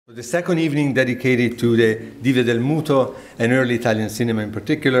The second evening dedicated to the Dive del Muto and early Italian cinema in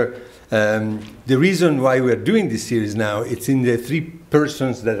particular. The reason why we're doing this series now, it's in the three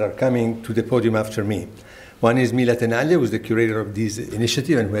persons that are coming to the podium after me. One is Mila Tenaglia, who's the curator of this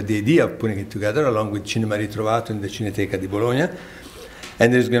initiative and who had the idea of putting it together, along with Cinema Ritrovato and the Cineteca di Bologna.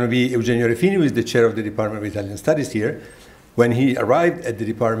 And there's going to be Eugenio Refini, who is the chair of the Department of Italian Studies here. When he arrived at the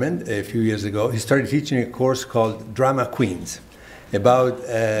department a few years ago, he started teaching a course called Drama Queens, about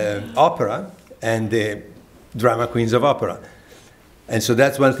opera and the drama queens of opera. And so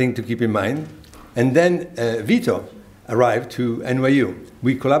that's one thing to keep in mind. And then Vito arrived to NYU.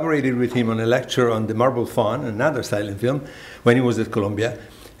 We collaborated with him on a lecture on The Marble Faun, another silent film, when he was at Columbia.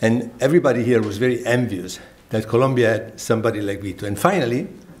 And everybody here was very envious that Columbia had somebody like Vito. And finally,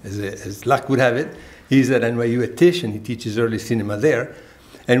 as luck would have it, he's at NYU at Tisch, and he teaches early cinema there.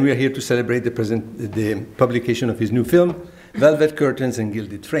 And we are here to celebrate the publication of his new film, Velvet Curtains and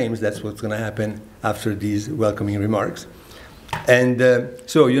Gilded Frames. That's what's going to happen after these welcoming remarks. And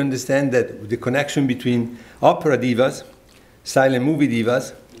so you understand that the connection between opera divas, silent movie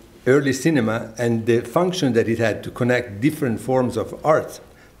divas, early cinema, and the function that it had to connect different forms of art,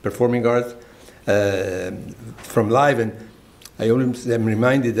 performing art, from live. And I always am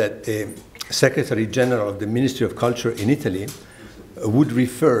reminded that a Secretary General of the Ministry of Culture in Italy would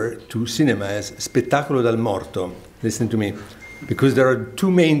refer to cinema as spettacolo dal morto. Listen to me, because there are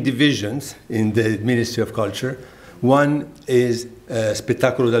two main divisions in the Ministry of Culture. One is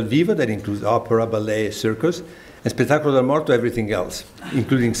spettacolo dal vivo, that includes opera, ballet, circus, and spettacolo dal morto, everything else,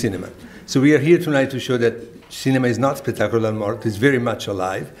 including cinema. So we are here tonight to show that cinema is not spettacolo dal morto, it's very much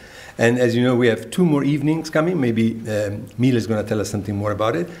alive. And as you know, we have two more evenings coming. Maybe Mila is going to tell us something more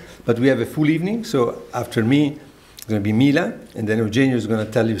about it. But we have a full evening, so after me, it's going to be Mila, and then Eugenio is going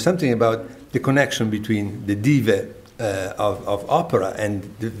to tell you something about the connection between the dive of opera and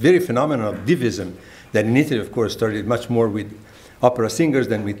the very phenomenon of divism that in Italy, of course, started much more with opera singers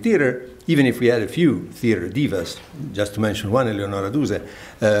than with theater, even if we had a few theater divas, just to mention one, Eleonora Duse,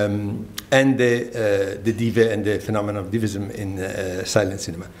 and the dive and the phenomenon of divism in silent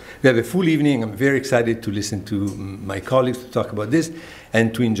cinema. We have a full evening. I'm very excited to listen to my colleagues to talk about this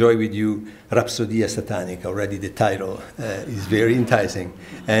and to enjoy with you Rapsodia Satanica. Already the title is very enticing.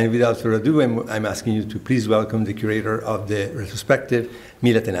 And without further ado, I'm asking you to please welcome the curator of the retrospective,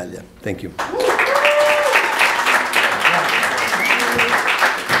 Mila Tenaglia. Thank you.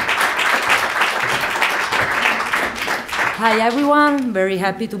 Hi everyone, very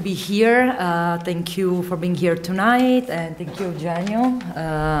happy to be here. Thank you for being here tonight, and thank you, Eugenio,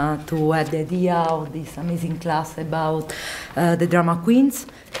 to have the idea of this amazing class about the drama queens.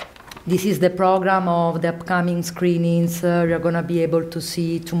 This is the program of the upcoming screenings we are going to be able to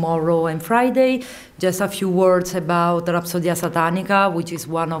see tomorrow and Friday. Just a few words about Rapsodia Satanica, which is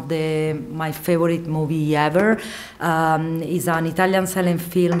one of my favorite movie ever. It's an Italian silent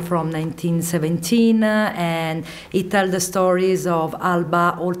film from 1917, and it tells the stories of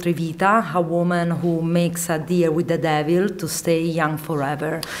Alba Oltrevita, a woman who makes a deal with the devil to stay young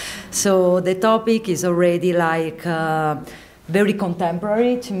forever. So the topic is already like very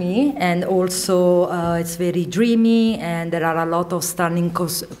contemporary to me, and also it's very dreamy, and there are a lot of stunning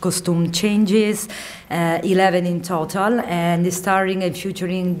costume changes, 11 in total, and it's starring and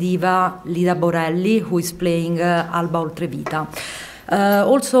featuring diva Lyda Borelli, who is playing Alba Oltrevita.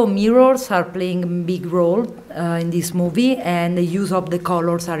 Also, mirrors are playing a big role in this movie, and the use of the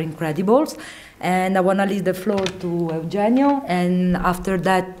colors are incredible. And I want to leave the floor to Eugenio, and after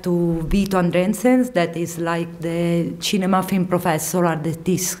that to Vito Adriaensens, that is like the cinema film professor at the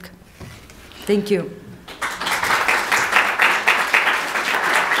TISC. Thank you.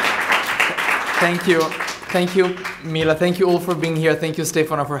 Thank you. Thank you, Mila. Thank you all for being here. Thank you,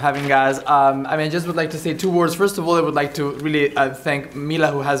 Stefano, for having us. I just would like to say two words. First of all, I would like to really thank Mila,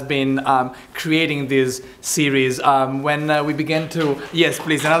 who has been creating this series. When we began to... Yes,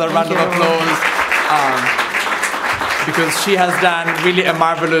 please, another round of applause. Because she has done really a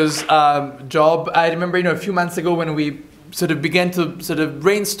marvelous job. I remember, a few months ago when we sort of began to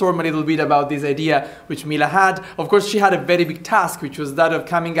brainstorm a little bit about this idea which Mila had. Of course, she had a very big task, which was that of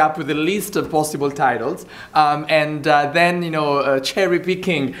coming up with a list of possible titles, and then cherry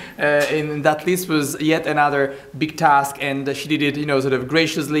picking in that list was yet another big task, and she did it sort of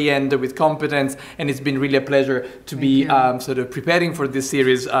graciously and with competence, and it's been really a pleasure to be sort of preparing for this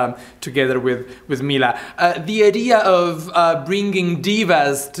series together with Mila. The idea of bringing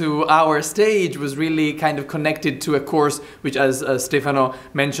divas to our stage was really kind of connected to a course which, as Stefano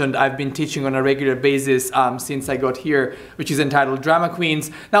mentioned, I've been teaching on a regular basis since I got here, which is entitled Drama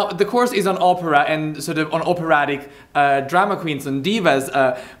Queens. Now, the course is on opera and sort of on operatic drama queens and divas.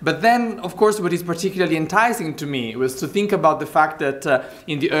 But then, of course, what is particularly enticing to me was to think about the fact that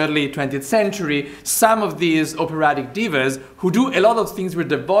in the early 20th century, some of these operatic divas who do a lot of things with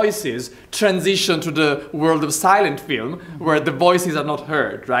their voices transition to the world of silent film, where the voices are not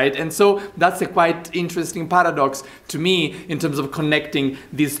heard, right? And so that's a quite interesting paradox to me in terms of connecting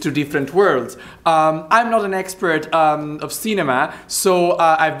these two different worlds. I'm not an expert of cinema, so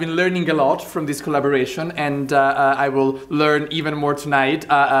I've been learning a lot from this collaboration, and I will learn even more tonight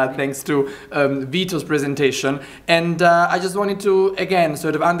thanks to Vito's presentation. And I just wanted to, again,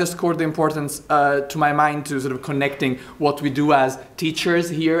 sort of underscore the importance to my mind to sort of connecting what we do as teachers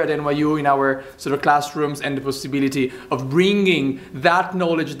here at NYU in our sort of classrooms, and the possibility of bringing that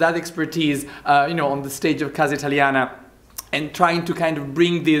knowledge, that expertise, you know, on the stage of Casa Italiana, and trying to kind of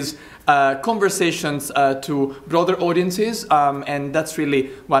bring these conversations to broader audiences, and that's really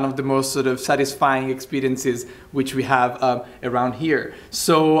one of the most sort of satisfying experiences which we have around here.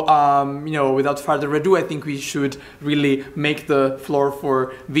 So, you know, without further ado, I think we should really make the floor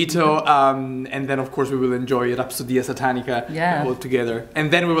for Vito, and then of course we will enjoy Rapsodia Satanica all together,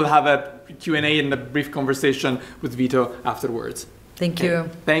 and then we will have a Q&A and a brief conversation with Vito afterwards. Thank you.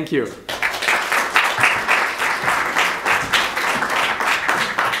 Thank you.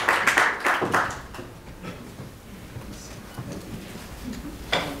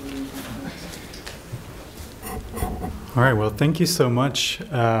 All right, well, thank you so much,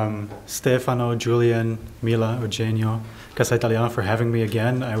 Stefano, Julian, Mila, Eugenio, Casa Italiana, for having me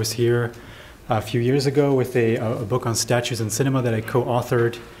again. I was here a few years ago with a book on statues and cinema that I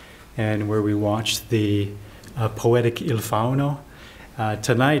co-authored, and where we watched the poetic Il Fauno.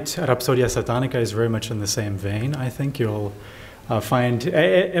 Tonight, Rapsodia Satanica is very much in the same vein. I think you'll find,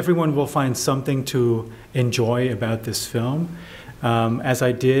 everyone will find something to enjoy about this film. As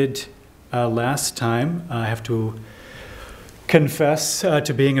I did last time, I have to confess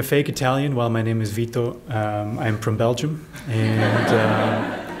to being a fake Italian. Well, my name is Vito. I'm from Belgium, and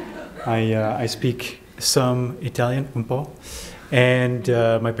I speak some Italian, un po'. And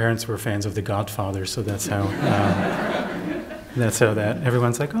my parents were fans of The Godfather, so that's how that.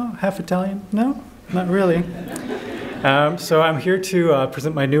 Everyone's like, oh, half Italian? No, not really. So I'm here to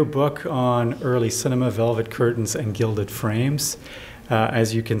present my new book on early cinema, Velvet Curtains and Gilded Frames.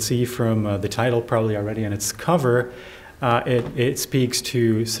 As you can see from the title probably already on its cover, it speaks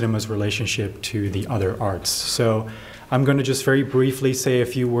to cinema's relationship to the other arts. So I'm going to just very briefly say a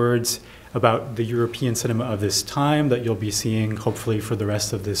few words about the European cinema of this time that you'll be seeing hopefully for the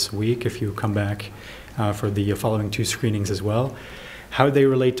rest of this week if you come back for the following two screenings as well. How they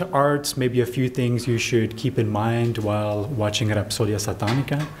relate to arts, maybe a few things you should keep in mind while watching Rapsodia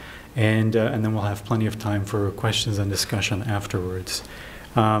Satanica, and then we'll have plenty of time for questions and discussion afterwards.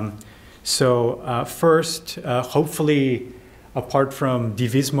 First, hopefully, apart from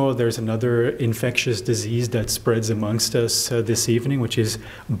divismo, there's another infectious disease that spreads amongst us this evening, which is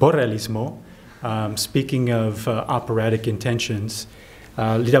Borellismo. Speaking of operatic intentions,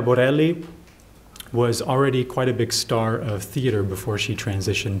 Lyda Borelli was already quite a big star of theater before she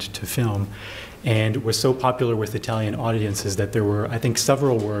transitioned to film, and was so popular with Italian audiences that there were, I think,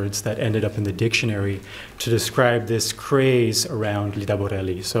 several words that ended up in the dictionary to describe this craze around Lyda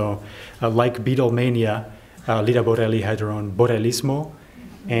Borelli. So, like Beatlemania, Lyda Borelli had her own Borellismo,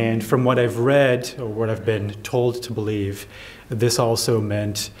 and from what I've read, or what I've been told to believe, this also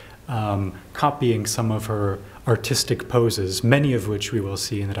meant copying some of her artistic poses, many of which we will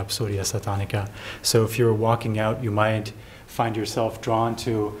see in Rapsodia Satanica. So if you're walking out, you might find yourself drawn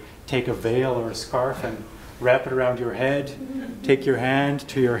to take a veil or a scarf and wrap it around your head, take your hand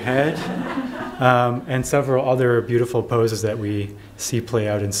to your head, and several other beautiful poses that we see play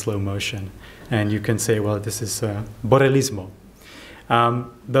out in slow motion. And you can say, well, this is Borellismo.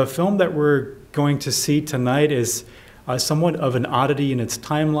 The film that we're going to see tonight is somewhat of an oddity in its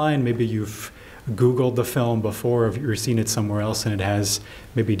timeline. Maybe you've Googled the film before, or you've seen it somewhere else, and it has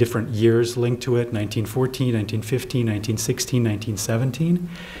maybe different years linked to it, 1914, 1915, 1916, 1917.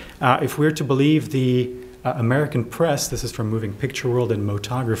 If we're to believe the American press, this is from Moving Picture World and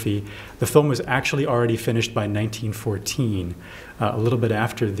Motography, the film was actually already finished by 1914, a little bit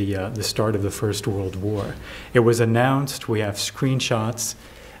after the start of the First World War. It was announced, we have screenshots,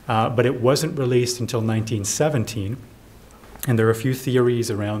 but it wasn't released until 1917. And there are a few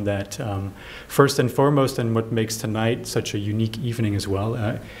theories around that. First and foremost, and what makes tonight such a unique evening as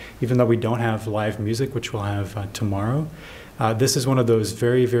well, even though we don't have live music, which we'll have tomorrow, this is one of those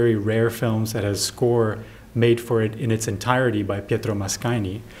very, very rare films that has score made for it in its entirety by Pietro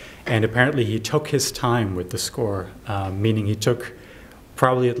Mascagni. And apparently he took his time with the score, meaning he took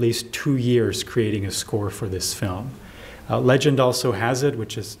probably at least 2 years creating a score for this film. Legend also has it,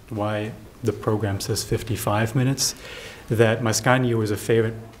 which is why the program says 55 minutes, that Mascagni was a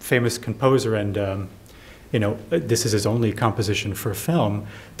famous composer and this is his only composition for film,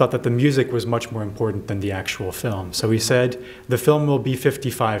 thought that the music was much more important than the actual film. So he said, the film will be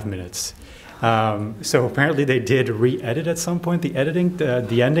 55 minutes. So apparently they did re-edit at some point the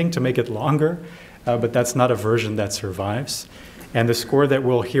ending to make it longer, but that's not a version that survives. And the score that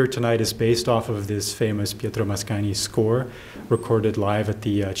we'll hear tonight is based off of this famous Pietro Mascagni score, recorded live at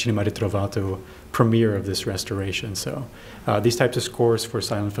the Cinema Ritrovato premiere of this restoration. So these types of scores for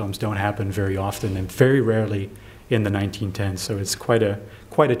silent films don't happen very often and very rarely in the 1910s. So it's quite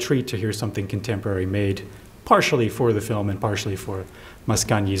a treat to hear something contemporary made partially for the film and partially for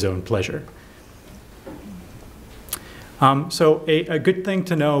Mascagni's own pleasure. So a good thing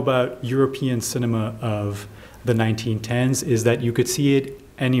to know about European cinema of the 1910s is that you could see it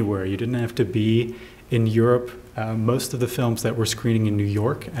anywhere. You didn't have to be in Europe. Most of the films that were screening in New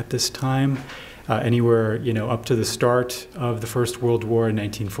York at this time, anywhere up to the start of the First World War in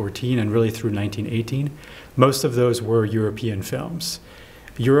 1914 and really through 1918, most of those were European films.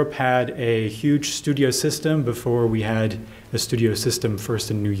 Europe had a huge studio system before we had a studio system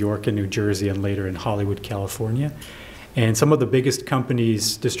first in New York and New Jersey and later in Hollywood, California. And some of the biggest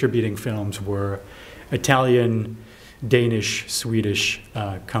companies distributing films were Italian, Danish, Swedish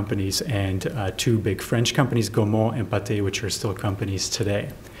companies, and 2 big French companies, Gaumont and Pathé, which are still companies today.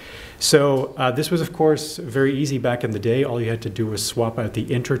 So this was, of course, very easy back in the day. All you had to do was swap out the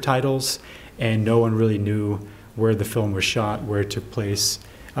intertitles, and no one really knew where the film was shot, where it took place.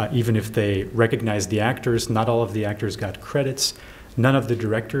 Even if they recognized the actors, not all of the actors got credits. None of the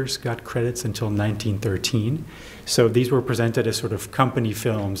directors got credits until 1913. So these were presented as sort of company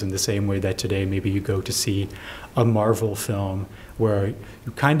films in the same way that today maybe you go to see a Marvel film where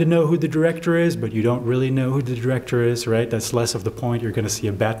you kind of know who the director is, but you don't really know who the director is, right? That's less of the point. You're going to see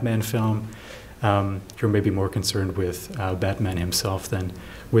a Batman film. You're maybe more concerned with Batman himself than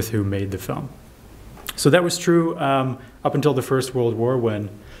with who made the film. So that was true up until the First World War when,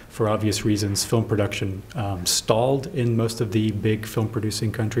 for obvious reasons, film production stalled in most of the big film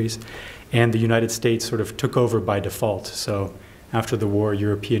producing countries, and the United States sort of took over by default. So after the war,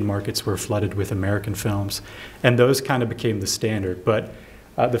 European markets were flooded with American films, and those kind of became the standard. But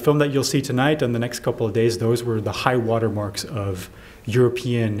the film that you'll see tonight and the next couple of days, those were the high watermarks of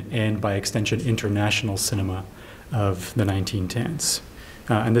European and, by extension, international cinema of the 1910s.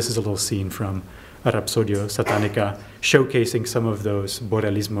 And this is a little scene from Rapsodia Satanica, showcasing some of those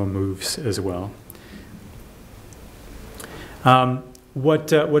Borellismo moves as well.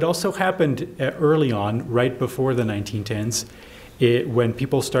 What also happened early on, right before the 1910s, when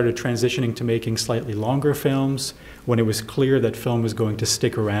people started transitioning to making slightly longer films, when it was clear that film was going to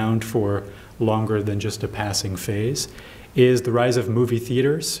stick around for longer than just a passing phase, is the rise of movie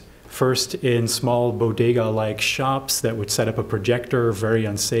theaters. First in small bodega-like shops that would set up a projector, very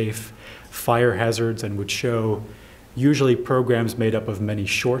unsafe, fire hazards, and would show usually programs made up of many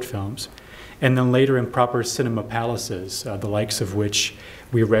short films. And then later in proper cinema palaces, the likes of which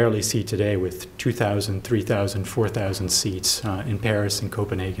we rarely see today with 2,000, 3,000, 4,000 seats in Paris and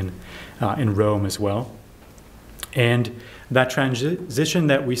Copenhagen, in Rome as well. And that transition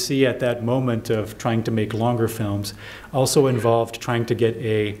that we see at that moment of trying to make longer films also involved trying to get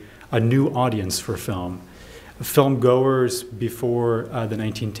a new audience for film. Film goers before the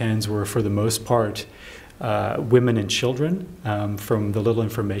 1910s were, for the most part, women and children, from the little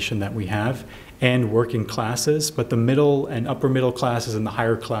information that we have, and working classes, but the middle and upper middle classes and the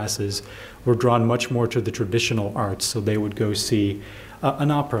higher classes were drawn much more to the traditional arts. So they would go see an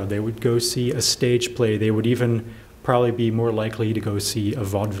opera, they would go see a stage play, they would even probably be more likely to go see a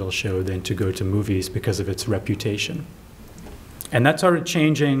vaudeville show than to go to movies because of its reputation. And that started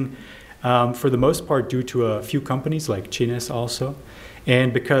changing for the most part due to a few companies like Cines also,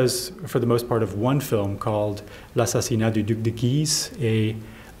 and because for the most part of one film called L'Assassinat du Duc de Guise,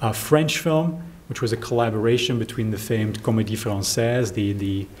 a French film, which was a collaboration between the famed Comédie Française,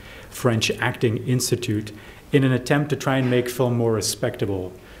 the French Acting Institute, in an attempt to try and make film more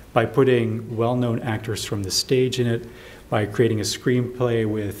respectable by putting well-known actors from the stage in it, by creating a screenplay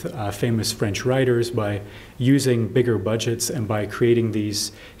with famous French writers, by using bigger budgets, and by creating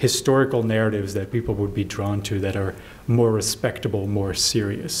these historical narratives that people would be drawn to that are more respectable, more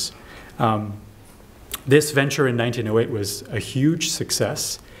serious. This venture in 1908 was a huge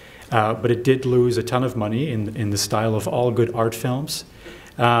success, but it did lose a ton of money in the style of all good art films.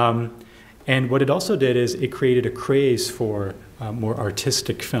 And what it also did is it created a craze for more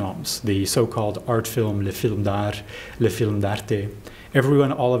artistic films, the so-called art film, le film d'art, le film d'arte.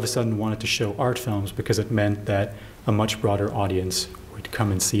 everyone all of a sudden wanted to show art films because it meant that a much broader audience would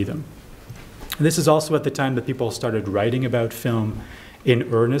come and see them. And this is also at the time that people started writing about film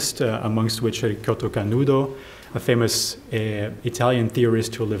in earnest, amongst which Cotto Canudo, a famous Italian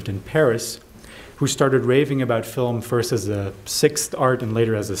theorist who lived in Paris, who started raving about film first as the sixth art and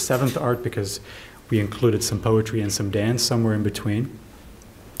later as the seventh art, because we included some poetry and some dance somewhere in between,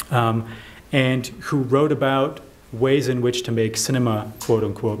 and who wrote about ways in which to make cinema, quote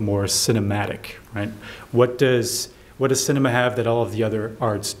unquote, more cinematic, right? What does cinema have that all of the other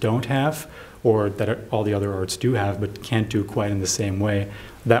arts don't have, or that all the other arts do have but can't do quite in the same way?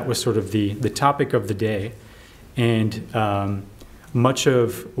 That was sort of the topic of the day. And much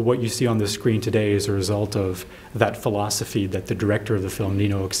of what you see on the screen today is a result of that philosophy that the director of the film,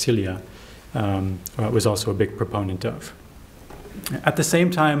 Nino Auxilia, was also a big proponent of. At the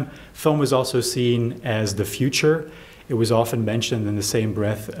same time, film was also seen as the future. It was often mentioned in the same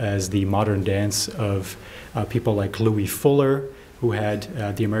breath as the modern dance of people like Louis Fuller, who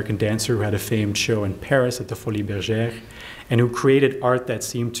had the American dancer who had a famed show in Paris at the Folies Bergère, and who created art that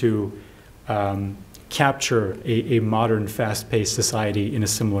seemed to capture a modern, fast-paced society in a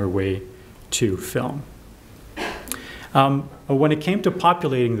similar way to film. When it came to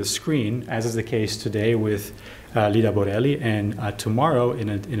populating the screen, as is the case today with Lyda Borelli, and tomorrow in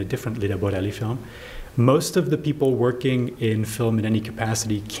a different Lyda Borelli film, most of the people working in film in any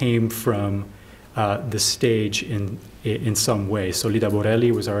capacity came from the stage in some way. So Lyda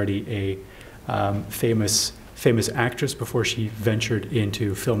Borelli was already a famous actress before she ventured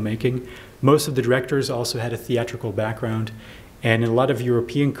into filmmaking. Most of the directors also had a theatrical background, and in a lot of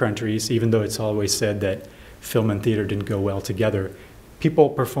European countries, even though it's always said that film and theater didn't go well together, people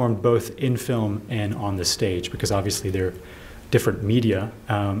performed both in film and on the stage, because obviously they're different media,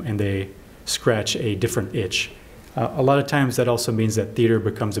 and they scratch a different itch. A lot of times that also means that theater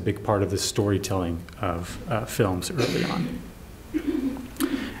becomes a big part of the storytelling of films early on.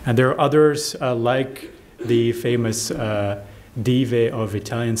 And there are others like the famous dive of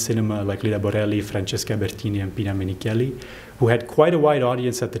Italian cinema like Lyda Borelli, Francesca Bertini, and Pina Menichelli, who had quite a wide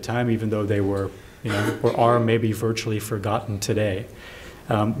audience at the time, even though they were, or are maybe virtually forgotten today.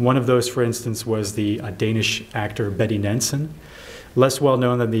 One of those, for instance, was the Danish actor Betty Nensen, less well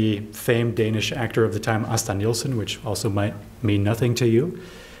known than the famed Danish actor of the time, Asta Nielsen, which also might mean nothing to you.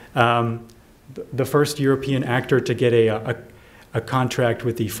 The first European actor to get a contract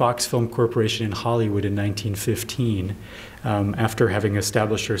with the Fox Film Corporation in Hollywood in 1915, after having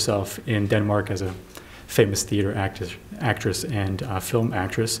established herself in Denmark as a famous theater actress and film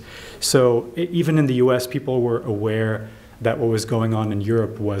actress. So even in the US, people were aware that what was going on in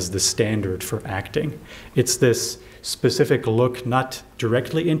Europe was the standard for acting. It's this specific look, not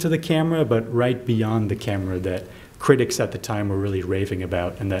directly into the camera, but right beyond the camera, that critics at the time were really raving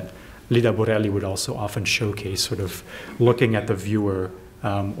about, and that Lyda Borelli would also often showcase, sort of looking at the viewer,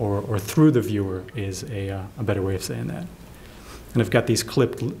 or through the viewer is a better way of saying that. And I've got these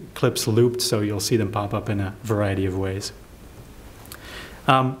clips looped, so you'll see them pop up in a variety of ways.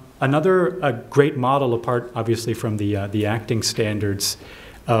 Another great model, apart obviously from the acting standards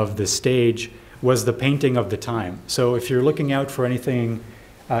of the stage, was the painting of the time. So if you're looking out for anything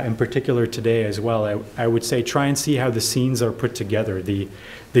in particular today as well, I would say try and see how the scenes are put together. The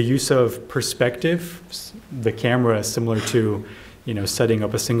use of perspective, the camera is similar to setting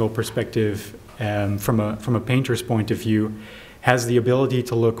up a single perspective from a painter's point of view, has the ability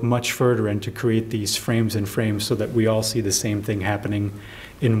to look much further and to create these frames and frames so that we all see the same thing happening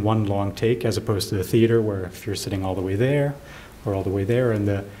in one long take, as opposed to the theater, where if you're sitting all the way there or all the way there in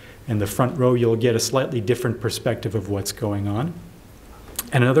the front row, you'll get a slightly different perspective of what's going on.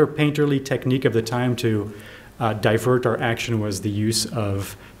 And another painterly technique of the time to divert our action was the use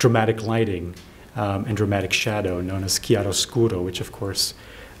of dramatic lighting and dramatic shadow, known as chiaroscuro, which of course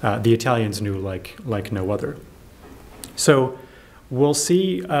the Italians knew like no other. So we'll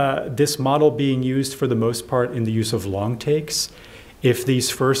see this model being used for the most part in the use of long takes. If these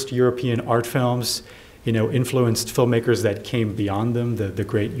first European art films influenced filmmakers that came beyond them, the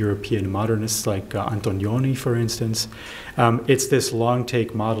great European modernists like Antonioni, for instance, it's this long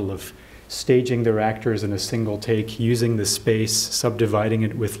take model of staging their actors in a single take, using the space, subdividing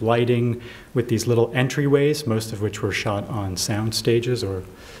it with lighting, with these little entryways, most of which were shot on sound stages or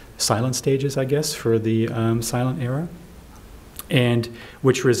silent stages, I guess, for the silent era, and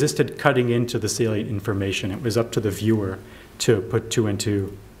which resisted cutting into the salient information. It was up to the viewer to put two and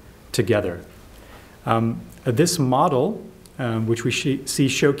two together. This model, which we see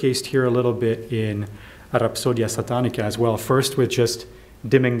showcased here a little bit in Rapsodia Satanica as well, first with just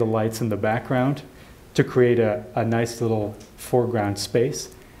dimming the lights in the background, to create a nice little foreground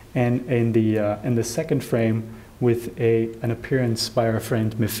space. And in the second frame, with an appearance by our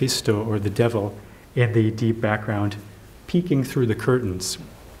friend Mephisto, or the devil, in the deep background, peeking through the curtains.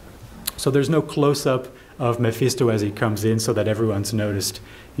 So there's no close-up of Mephisto as he comes in so that everyone's noticed.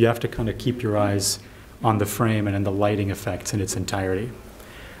 You have to kind of keep your eyes on the frame and in the lighting effects in its entirety.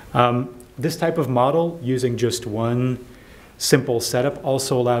 This type of model, using just one simple setup,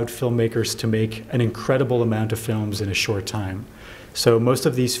 also allowed filmmakers to make an incredible amount of films in a short time. So most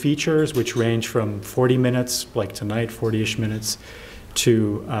of these features, which range from 40 minutes, like tonight, 40-ish minutes,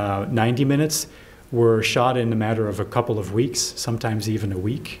 to 90 minutes, were shot in a matter of a couple of weeks, sometimes even a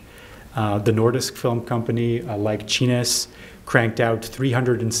week. The Nordisk film company, like Kines, cranked out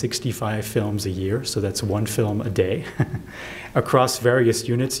 365 films a year, so that's one film a day, across various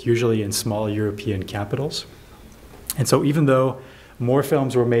units, usually in small European capitals. And so even though more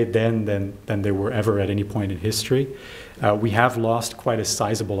films were made then than there were ever at any point in history, we have lost quite a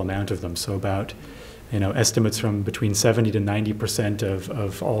sizable amount of them. So about, estimates from between 70 to 90%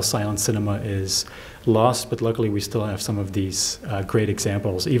 of all silent cinema is lost, but luckily we still have some of these great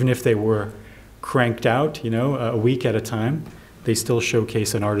examples. Even if they were cranked out, a week at a time, they still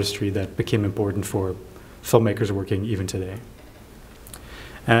showcase an artistry that became important for filmmakers working even today.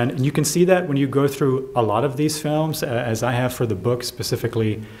 And you can see that when you go through a lot of these films, as I have for the book,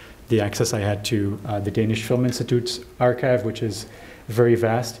 specifically the access I had to the Danish Film Institute's archive, which is very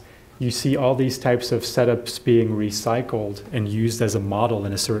vast. You see all these types of setups being recycled and used as a model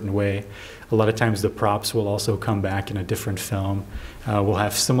in a certain way. A lot of times the props will also come back in a different film. We'll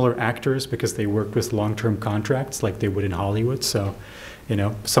have similar actors because they worked with long-term contracts like they would in Hollywood. So,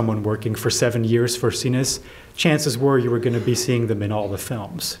 someone working for 7 years for Cines, chances were you were going to be seeing them in all the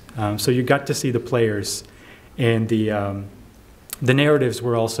films. So you got to see the players, and the narratives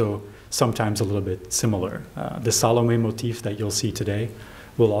were also sometimes a little bit similar. The Salome motif that you'll see today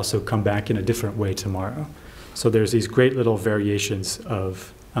will also come back in a different way tomorrow. So there's these great little variations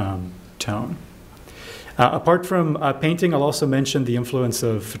of tone. Apart from painting, I'll also mention the influence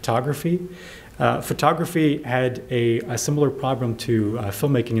of photography. Photography had a similar problem to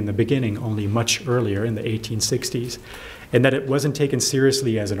filmmaking in the beginning, only much earlier in the 1860s, in that it wasn't taken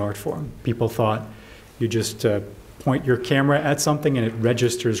seriously as an art form. People thought you just point your camera at something and it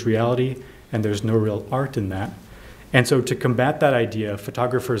registers reality, and there's no real art in that. And so to combat that idea,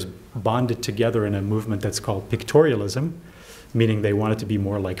 photographers bonded together in a movement that's called pictorialism, meaning they wanted to be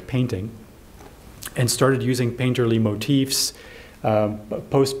more like painting, and started using painterly motifs,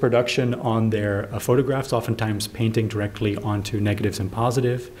 post-production on their photographs, oftentimes painting directly onto negatives and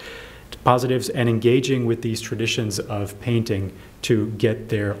positives, and engaging with these traditions of painting to get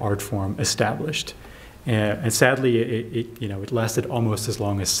their art form established. And sadly, it lasted almost as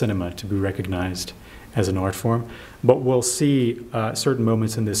long as cinema to be recognized as an art form. But we'll see certain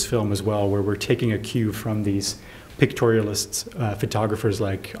moments in this film as well where we're taking a cue from these pictorialists, photographers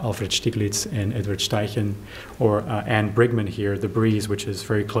like Alfred Stieglitz and Edward Steichen, or Anne Brigman here, The Breeze, which is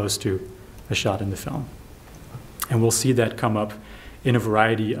very close to a shot in the film. And we'll see that come up in a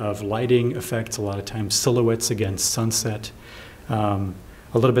variety of lighting effects, a lot of times silhouettes against sunset.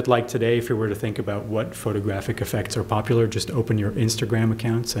 A little bit like today, if you were to think about what photographic effects are popular, just open your Instagram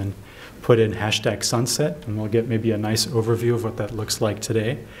accounts and put in #sunset, and we'll get maybe a nice overview of what that looks like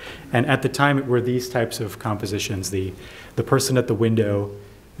today. And at the time, it were these types of compositions: the person at the window,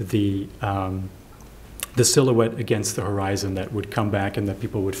 the silhouette against the horizon that would come back and that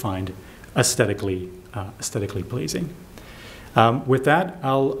people would find aesthetically pleasing. With that,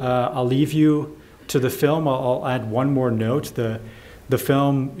 I'll leave you to the film. I'll add one more note. The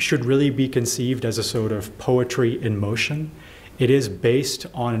film should really be conceived as a sort of poetry in motion. It is based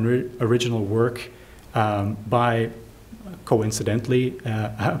on an original work by, coincidentally,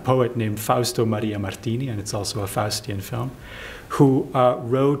 a poet named Fausto Maria Martini, and it's also a Faustian film, who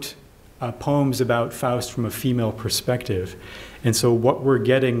wrote poems about Faust from a female perspective. And so what we're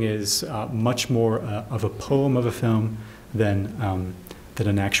getting is much more of a poem of a film than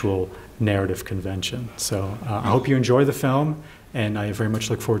an actual narrative convention. So I hope you enjoy the film, and I very much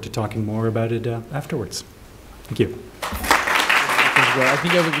look forward to talking more about it afterwards. Thank you. I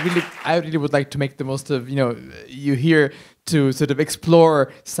think I really would like to make the most of you here to sort of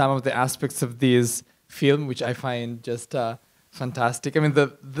explore some of the aspects of this film, which I find just fantastic. I mean,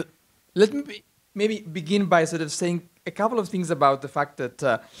 let me maybe begin by sort of saying a couple of things about the fact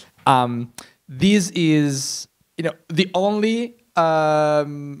that this is the only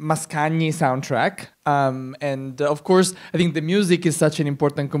Mascagni soundtrack. And of course, I think the music is such an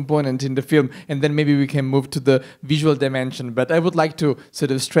important component in the film. And then maybe we can move to the visual dimension. But I would like to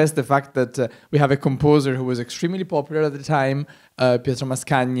sort of stress the fact that we have a composer who was extremely popular at the time, Pietro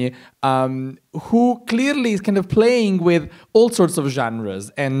Mascagni, who clearly is kind of playing with all sorts of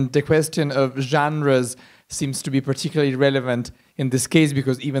genres. And the question of genres seems to be particularly relevant in this case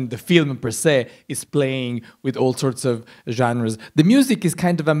because even the film per se is playing with all sorts of genres. The music is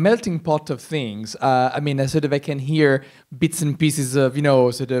kind of a melting pot of things. I mean, I can hear bits and pieces of, you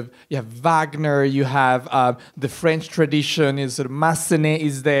have Wagner, you have the French tradition, is sort of Massenet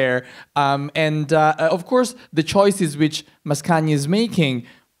is there. And of course, the choices which Mascagni is making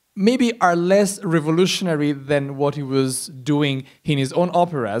maybe are less revolutionary than what he was doing in his own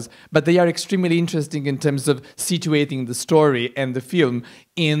operas, but they are extremely interesting in terms of situating the story and the film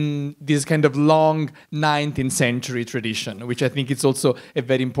in this kind of long 19th century tradition, which I think is also a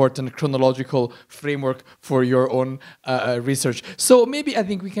very important chronological framework for your own research. So maybe I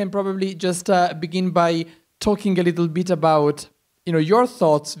think we can probably just begin by talking a little bit about your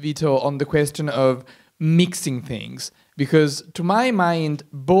thoughts, Vito, on the question of mixing things. Because to my mind,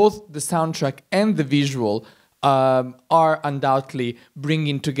 both the soundtrack and the visual are undoubtedly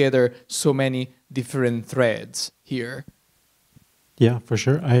bringing together so many different threads here. Yeah, for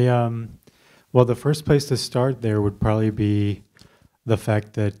sure. Well, the first place to start there would probably be the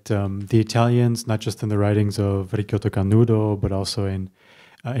fact that the Italians, not just in the writings of Ricciotto Canudo, but also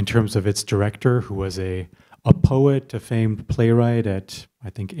in terms of its director, who was a poet, a famed playwright at, I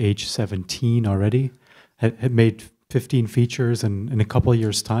think, age 17 already, had made 15 features in a couple of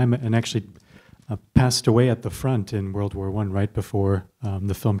years' time, and actually passed away at the front in World War I, right before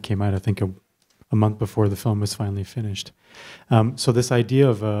the film came out. I think a month before the film was finally finished. So this idea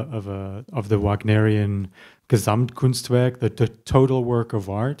of the Wagnerian Gesamtkunstwerk, the total work of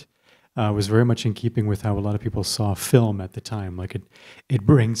art, was very much in keeping with how a lot of people saw film at the time. Like it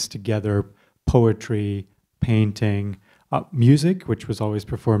brings together poetry, painting, music, which was always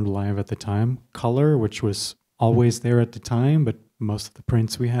performed live at the time, color, which was always there at the time, but most of the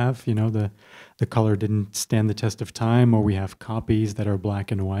prints we have, the color didn't stand the test of time, or we have copies that are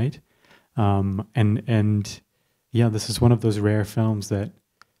black and white. And yeah, this is one of those rare films that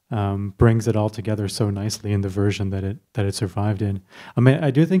brings it all together so nicely in the version that it survived in. I mean, I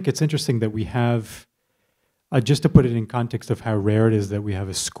do think it's interesting that we have, just to put it in context of how rare it is that we have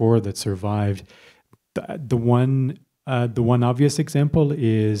a score that survived. The one obvious example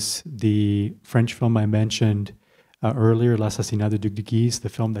is the French film I mentioned earlier, L'Assassinat de Duc de Guise, the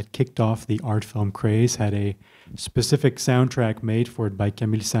film that kicked off the art film craze, had a specific soundtrack made for it by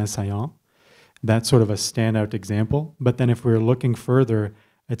Camille Saint-Saëns. That's sort of a standout example. But then if we're looking further,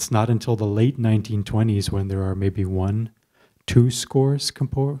 it's not until the late 1920s when there are maybe 1-2 scores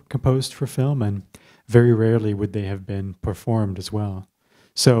composed for film, and very rarely would they have been performed as well.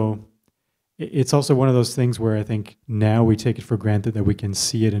 So it's also one of those things where I think now we take it for granted that we can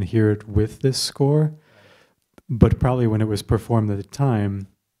see it and hear it with this score. But probably when it was performed at the time,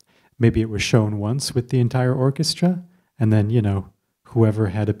 maybe it was shown once with the entire orchestra, and then, whoever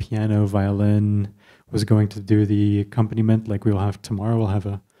had a piano, violin, was going to do the accompaniment, like we'll have tomorrow. We'll have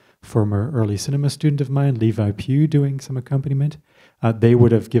a former early cinema student of mine, Levi Pugh, doing some accompaniment. They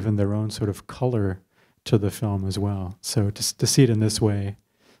would have given their own sort of color to the film as well. So to see it in this way,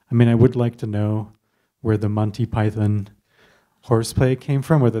 I mean, I would like to know where the Monty Python horseplay came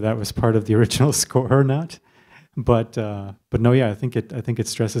from, whether that was part of the original score or not. But no, yeah, I think it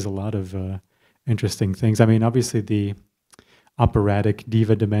stresses a lot of interesting things. I mean, obviously the operatic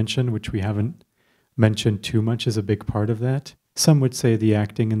diva dimension, which we haven't mentioned too much, is a big part of that. Some would say the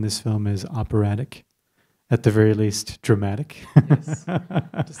acting in this film is operatic, at the very least dramatic. Yes,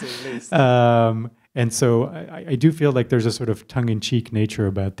 to say the least. And so I do feel like there's a sort of tongue-in-cheek nature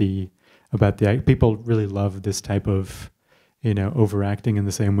about the people really love this type of overacting in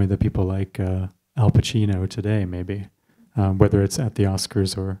the same way that people like Al Pacino today, maybe, whether it's at the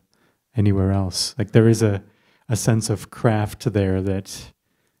Oscars or anywhere else. Like there is a sense of craft there that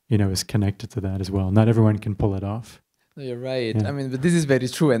is connected to that as well. Not everyone can pull it off. No, you're right. Yeah. I mean, but this is very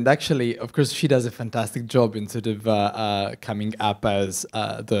true. And actually, of course, she does a fantastic job in sort of coming up as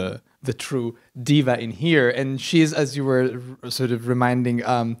the true diva in here. And she's, as you were sort of reminding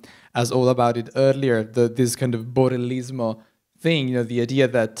us all about it earlier, this kind of Borellismo thing, the idea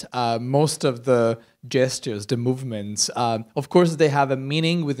that most of the gestures, the movements, of course, they have a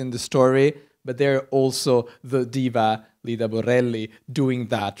meaning within the story, but they're also the diva, Lyda Borelli, doing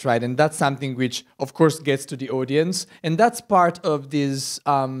that, right? And that's something which, of course, gets to the audience. And that's part of this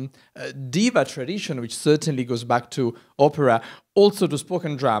diva tradition, which certainly goes back to opera. also to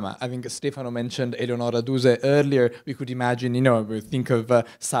spoken drama. I think Stefano mentioned Eleonora Duse earlier. We could imagine, we think of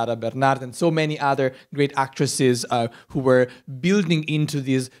Sara Bernard and so many other great actresses who were building into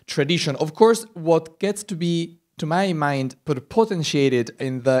this tradition. Of course, what gets to be, to my mind, potentiated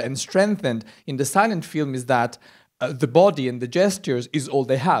and strengthened in the silent film is that the body and the gestures is all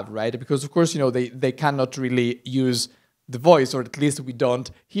they have, right? Because, of course, they cannot really use the voice, or at least we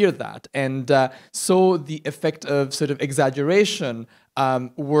don't hear that. And so the effect of sort of exaggeration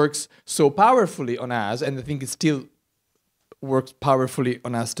works so powerfully on us, and I think it still works powerfully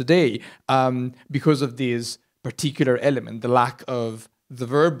on us today because of this particular element, the lack of the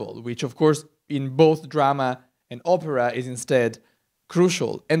verbal, which, of course, in both drama and opera is instead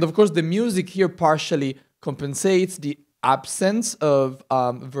crucial. And, of course, the music here partially compensates the absence of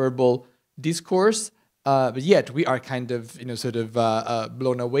verbal discourse. But yet we are kind of,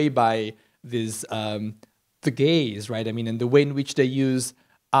 blown away by this, the gaze, right? I mean, and the way in which they use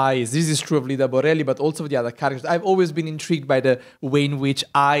eyes. This is true of Lyda Borelli, but also of the other characters. I've always been intrigued by the way in which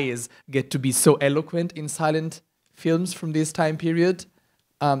eyes get to be so eloquent in silent films from this time period,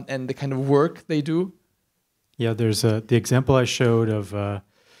 and the kind of work they do. Yeah, there's the example I showed of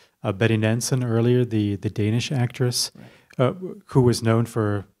Betty Nansen earlier, the Danish actress, who was known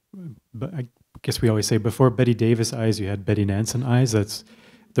for... I guess we always say before Betty Davis eyes, you had Betty Nansen eyes.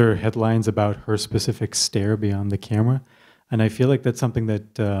 There are headlines about her specific stare beyond the camera. And I feel like that's something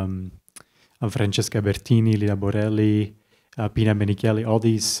that Francesca Bertini, Lyda Borelli, Pina Menichelli, all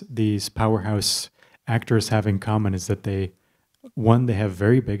these powerhouse actors have in common is that they have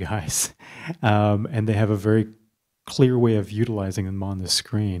very big eyes, and they have a very clear way of utilizing them on the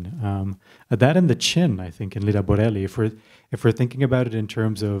screen. That and the chin, I think, in Lyda Borelli, if we're thinking about it in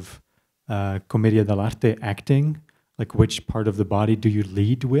terms of commedia dell'arte acting, like which part of the body do you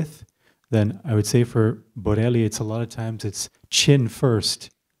lead with, then I would say for Borelli, it's a lot of times it's chin first,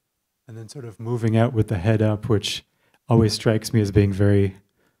 and then sort of moving out with the head up, which always strikes me as being very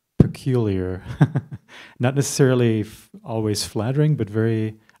peculiar. Not necessarily always flattering, but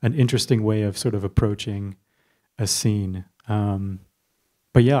an interesting way of sort of approaching a scene.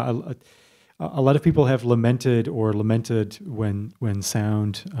 But yeah, a lot of people have lamented when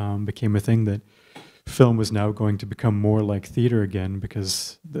sound became a thing, that film was now going to become more like theater again,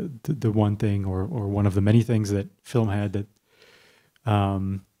 because the one thing or one of the many things that film had that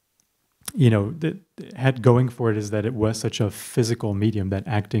that had going for it is that it was such a physical medium, that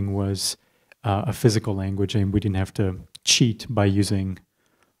acting was a physical language, and we didn't have to cheat by using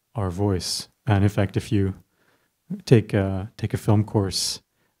our voice. And in fact, if you take a film course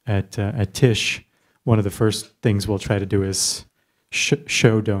at Tisch, one of the first things we'll try to do is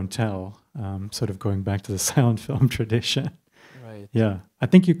show, don't tell, sort of going back to the silent film tradition. Right. Yeah. I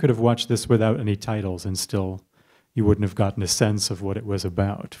think you could have watched this without any titles and still you wouldn't have gotten a sense of what it was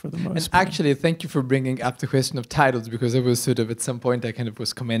about for the most part. And actually, thank you for bringing up the question of titles, because I was sort of, at some point, I kind of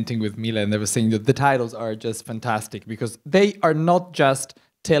was commenting with Mila, and I was saying that the titles are just fantastic, because they are not just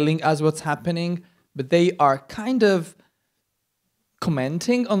telling us what's happening, but they are kind of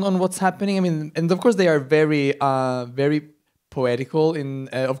commenting on what's happening. I mean, and of course they are very, very poetical in,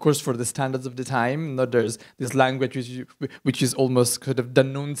 of course, for the standards of the time. There's this language which is almost sort of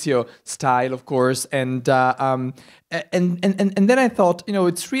D'Annunzio style, of course, and then I thought,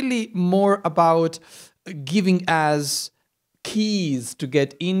 it's really more about giving us keys to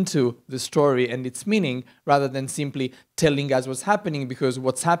get into the story and its meaning, rather than simply telling us what's happening, because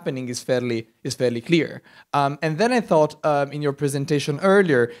what's happening is fairly clear. And then I thought, in your presentation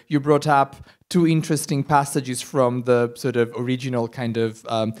earlier, you brought up two interesting passages from the sort of original kind of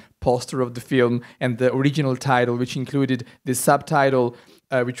poster of the film and the original title, which included the subtitle,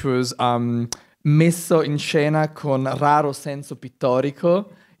 which was Messo in scena con raro senso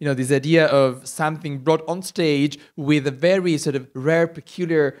pittorico. This idea of something brought on stage with a very sort of rare,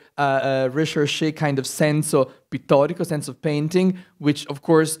 peculiar, recherché kind of senso pittorico, sense of painting, which of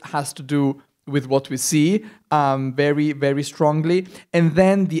course has to do with what we see very, very strongly. And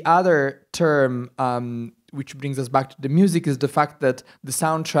then the other term, which brings us back to the music, is the fact that the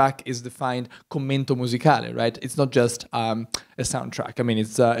soundtrack is defined commento musicale, right? It's not just a soundtrack. I mean,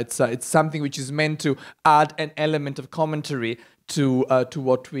 it's something which is meant to add an element of commentary to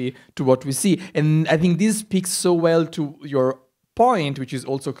what we see. And I think this speaks so well to your point, which is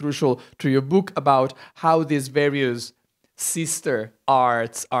also crucial to your book, about how these various sister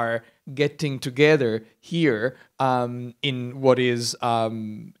arts are getting together here in what is a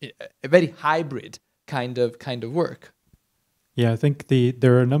very hybrid kind of work. Yeah, I think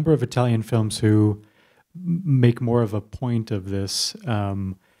there are a number of Italian films who make more of a point of this,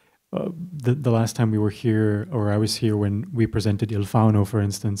 the last time we were here, or I was here when we presented Il Fauno, for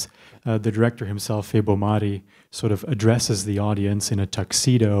instance, the director himself, Febo Mari, sort of addresses the audience in a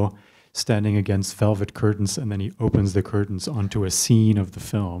tuxedo, standing against velvet curtains, and then he opens the curtains onto a scene of the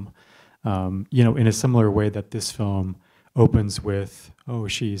film. In a similar way that this film opens with,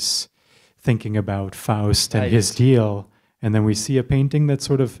 she's thinking about Faust and his deal, and then we see a painting that's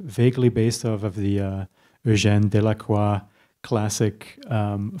sort of vaguely based off of the Eugène Delacroix classic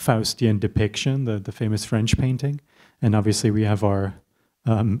Faustian depiction, the famous French painting. And obviously we have our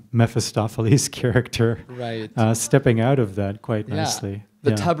Mephistopheles character stepping out of that quite nicely.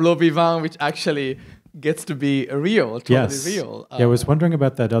 The tableau vivant, which actually gets to be real, totally real. I was wondering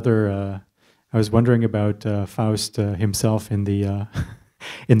about that other... I was wondering about Faust himself in the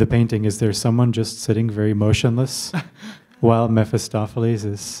in the painting. Is there someone just sitting very motionless while Mephistopheles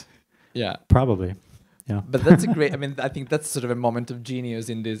is? Yeah, probably. Yeah, but that's a great. I mean, I think that's sort of a moment of genius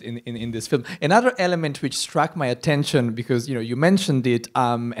in this film. Another element which struck my attention, because you mentioned it,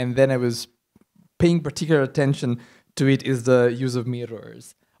 and then I was paying particular attention to it, is the use of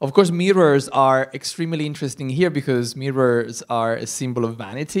mirrors. Of course, mirrors are extremely interesting here because mirrors are a symbol of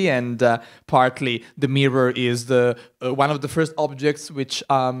vanity, and partly the mirror is the one of the first objects which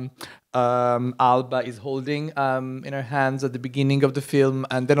Alba is holding in her hands at the beginning of the film.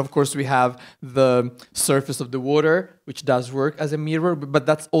 And then, of course, we have the surface of the water, which does work as a mirror, but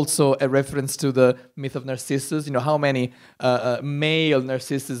that's also a reference to the myth of Narcissus. How many male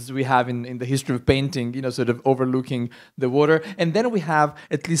Narcissus we have in the history of painting, sort of overlooking the water. And then we have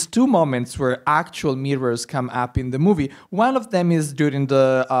at least two moments where actual mirrors come up in the movie. One of them is during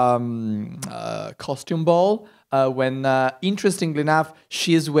the costume ball, when, interestingly enough,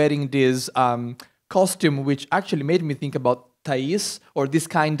 she is wearing this costume, which actually made me think about Thais, or this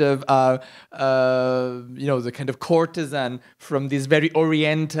kind of, the kind of courtesan from this very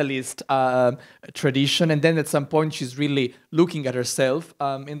Orientalist tradition. And then at some point, she's really looking at herself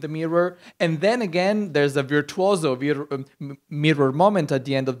in the mirror. And then again, there's a virtuoso mirror moment at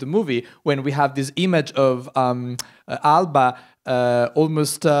the end of the movie when we have this image of Alba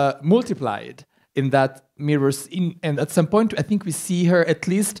almost multiplied in that mirror scene. And at some point, I think we see her at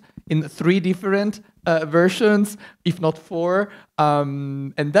least in 3 different versions, if not 4.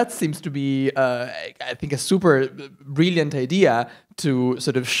 And that seems to be, I think, a super brilliant idea to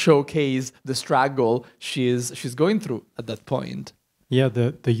sort of showcase the struggle she's going through at that point. Yeah,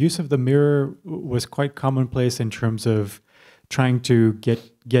 the use of the mirror was quite commonplace in terms of trying to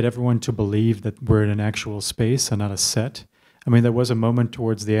get everyone to believe that we're in an actual space and not a set. I mean, there was a moment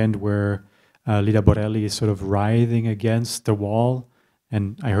towards the end where Lyda Borelli is sort of writhing against the wall,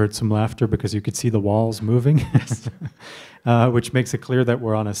 and I heard some laughter because you could see the walls moving, which makes it clear that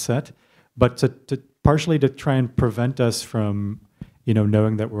we're on a set. But to partially to try and prevent us from,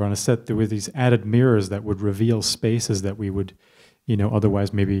 knowing that we're on a set, there were these added mirrors that would reveal spaces that we would,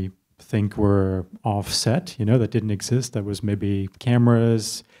 otherwise maybe think were offset, that didn't exist. That was maybe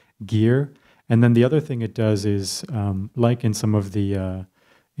cameras, gear. And then the other thing it does is, like in some of the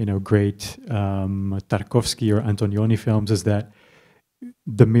great Tarkovsky or Antonioni films, is that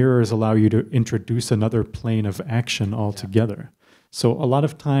the mirrors allow you to introduce another plane of action altogether. So a lot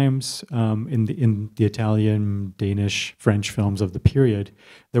of times in the Italian, Danish, French films of the period,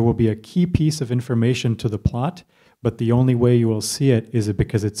 there will be a key piece of information to the plot, but the only way you will see it is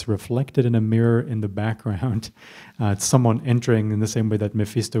because it's reflected in a mirror in the background. It's someone entering in the same way that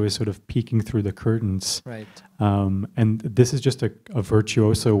Mephisto is sort of peeking through the curtains. Right. And this is just a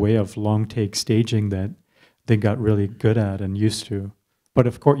virtuoso way of long take staging that they got really good at and used to. But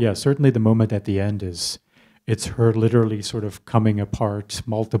of course, certainly the moment at the end it's her literally sort of coming apart,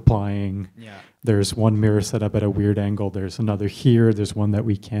 multiplying. Yeah. There's one mirror set up at a weird angle. There's another here. There's one that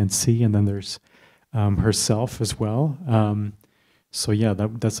we can't see. And then there's herself as well.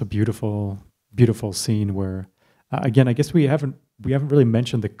 That's a beautiful, beautiful scene where, again, I guess we haven't really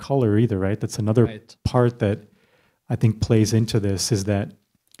mentioned the color either, right? That's another part that I think plays into this, is that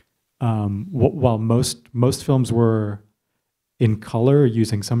while most films were in color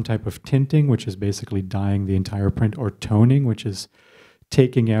using some type of tinting, which is basically dyeing the entire print, or toning, which is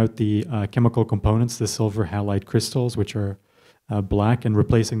taking out the chemical components, the silver halide crystals, which are black, and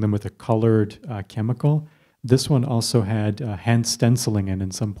replacing them with a colored chemical. This one also had hand stenciling and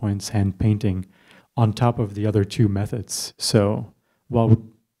in some points hand painting on top of the other 2 methods. So while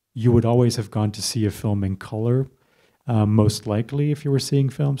you would always have gone to see a film in color, most likely if you were seeing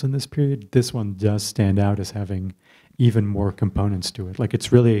films in this period, this one does stand out as having even more components to it. Like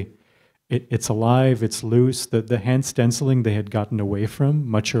it's really, it's alive, it's loose. The hand stenciling they had gotten away from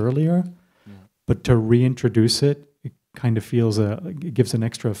much earlier, but to reintroduce it kind of feels it gives an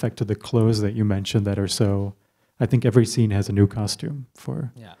extra effect to the clothes that you mentioned that are so. I think every scene has a new costume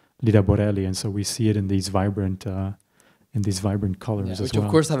for Lyda Borelli, and so we see it in these vibrant colors as which well.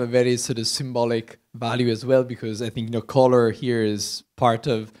 of course have a very sort of symbolic value as well, because I think color here is part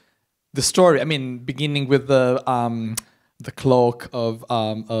of the story. I mean, beginning with the cloak of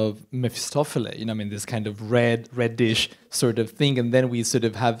Mephistopheles, I mean, this kind of reddish sort of thing, and then we sort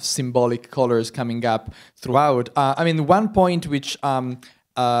of have symbolic colors coming up throughout. I mean, one point which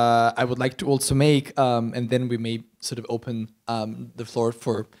I would like to also make, and then we may sort of open the floor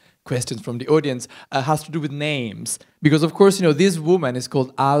for questions from the audience, has to do with names. Because, of course, this woman is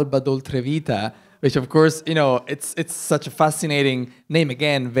called Alba d'Oltrevita, which, of course, it's such a fascinating name.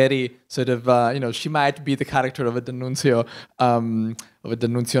 Again, very sort of, she might be the character of a D'Annunzio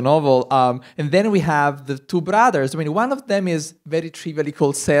novel. And then we have the two brothers. I mean, one of them is very trivially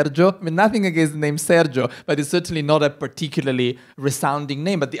called Sergio. I mean, nothing against the name Sergio, but it's certainly not a particularly resounding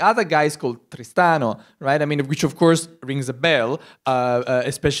name. But the other guy is called Tristano, right? I mean, which, of course, rings a bell,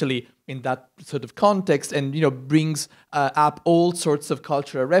 especially in that sort of context, and brings up all sorts of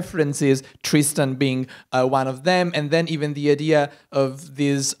cultural references, Tristan being one of them, and then even the idea of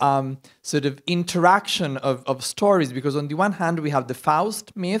this sort of interaction of stories, because on the one hand we have the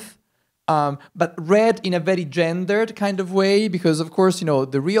Faust myth, but read in a very gendered kind of way, because of course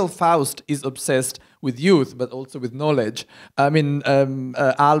the real Faust is obsessed with youth, but also with knowledge. I mean,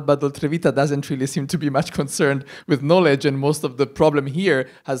 Alba d'Oltrevita doesn't really seem to be much concerned with knowledge, and most of the problem here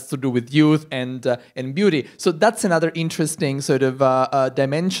has to do with youth and beauty. So that's another interesting sort of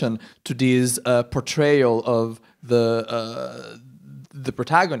dimension to this portrayal of the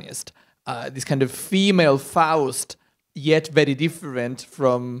protagonist, this kind of female Faust, yet very different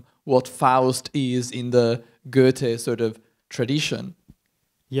from what Faust is in the Goethe sort of tradition.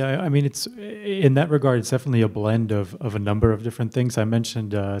 Yeah, I mean, it's in that regard, it's definitely a blend of a number of different things. I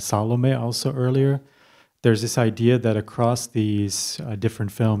mentioned Salome also earlier. There's this idea that across these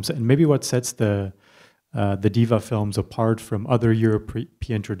different films, and maybe what sets the diva films apart from other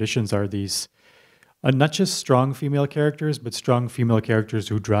European traditions are these not just strong female characters, but strong female characters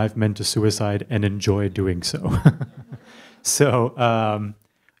who drive men to suicide and enjoy doing so. So,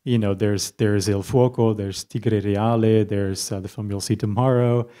 there's Il Fuoco, there's Tigre Reale, there's the film you'll see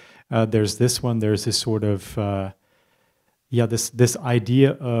tomorrow. There's this one. There's this sort of this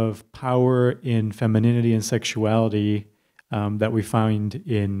idea of power in femininity and sexuality that we find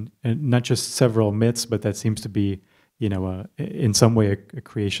in not just several myths, but that seems to be in some way a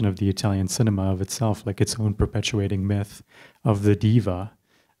creation of the Italian cinema of itself, like its own perpetuating myth of the diva.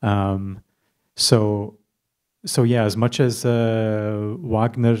 So yeah, as much as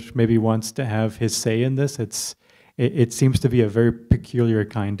Wagner maybe wants to have his say in this, it seems to be a very peculiar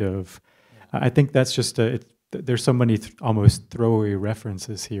kind of. I think that's just there's so many almost throwaway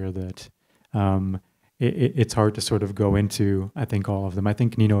references here that it's hard to sort of go into. I think all of them. I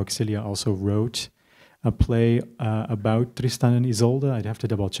think Nino Exilia also wrote a play about Tristan and Isolde. I'd have to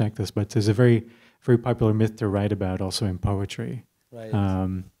double check this, but there's a very, very popular myth to write about also in poetry.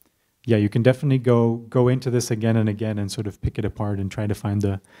 Right. Yeah, you can definitely go into this again and again and sort of pick it apart and try to find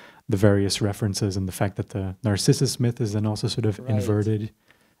the various references, and the fact that the Narcissus myth is then also sort of inverted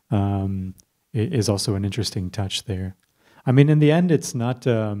is also an interesting touch there. I mean, in the end, it's not...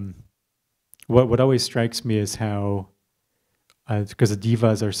 what always strikes me is how... because the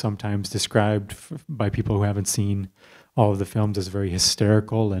divas are sometimes described by people who haven't seen all of the films as very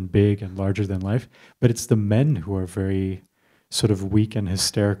hysterical and big and larger than life, but it's the men who are very... sort of weak and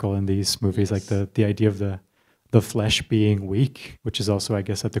hysterical in these movies, like the idea of the flesh being weak, which is also, I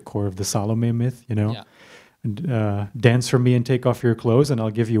guess, at the core of the Salome myth, dance for me and take off your clothes and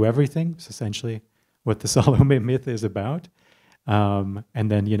I'll give you everything. It's essentially what the Salome myth is about. And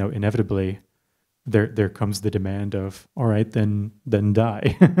then, inevitably there comes the demand of, all right, then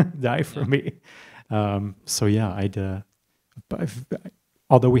die, die for me. So yeah,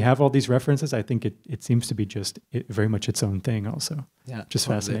 although we have all these references, I think it seems to be just very much its own thing also. Yeah, just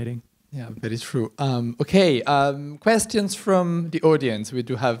totally. Fascinating. Yeah, very true. Okay, questions from the audience. We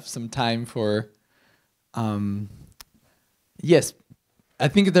do have some time for... yes, I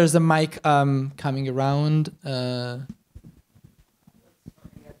think there's a mic coming around.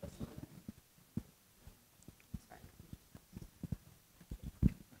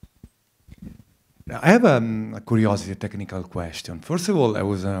 I have a curiosity, a technical question. First of all, I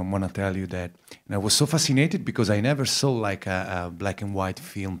want to tell you that I was so fascinated because I never saw like a black and white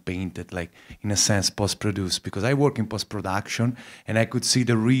film painted, like in a sense post-produced, because I work in post-production and I could see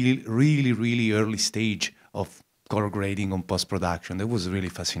the really early stage of color grading on post-production. That was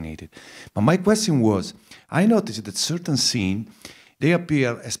really fascinating. But my question was, I noticed that certain scenes, they appear,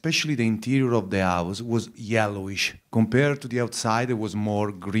 especially the interior of the house, was yellowish. Compared to the outside, it was more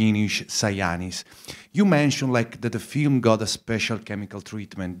greenish, cyanish. You mentioned like that the film got a special chemical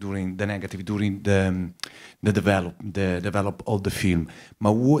treatment during the negative, during the develop of the film.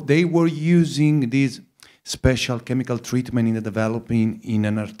 But they were using this special chemical treatment in the developing in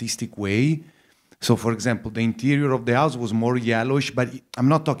an artistic way. So, for example, the interior of the house was more yellowish, but I'm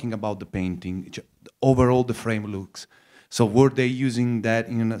not talking about the painting. Overall, the frame looks. So were they using that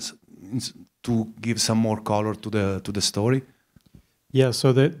to give some more color to the story? Yeah,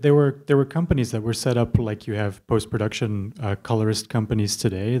 so there were companies that were set up like you have post-production colorist companies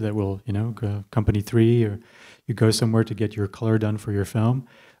today that will, go company 3, or you go somewhere to get your color done for your film.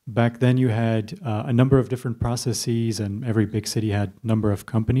 Back then you had a number of different processes, and every big city had a number of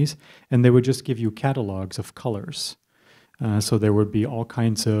companies, and they would just give you catalogs of colors. So there would be all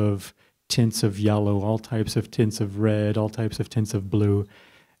kinds of tints of yellow, all types of tints of red, all types of tints of blue.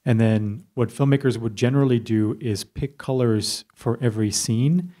 And then what filmmakers would generally do is pick colors for every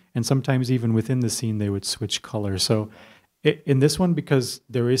scene, and sometimes even within the scene they would switch colors. So in this one, because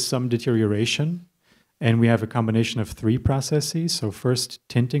there is some deterioration, and we have a combination of 3 processes. So first,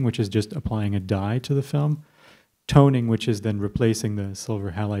 tinting, which is just applying a dye to the film. Toning, which is then replacing the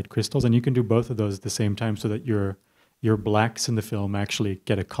silver halide crystals. And you can do both of those at the same time so that your blacks in the film actually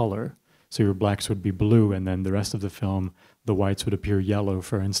get a color. So your blacks would be blue, and then the rest of the film, the whites would appear yellow,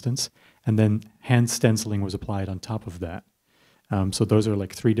 for instance. And then hand stenciling was applied on top of that. So those are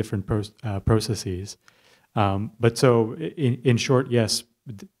like 3 different processes. But so in short, yes,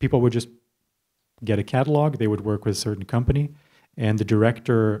 people would just get a catalog. They would work with a certain company, and the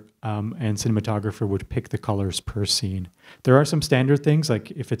director and cinematographer would pick the colors per scene. There are some standard things,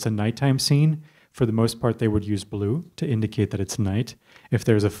 like if it's a nighttime scene, for the most part, they would use blue to indicate that it's night. If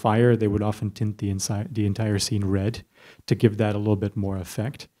there's a fire, they would often tint the entire scene red to give that a little bit more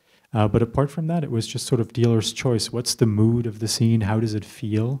effect. But apart from that, it was just sort of dealer's choice. What's the mood of the scene? How does it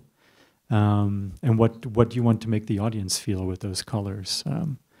feel? And what do you want to make the audience feel with those colors?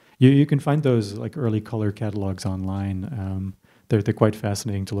 You can find those like early color catalogs online. They're quite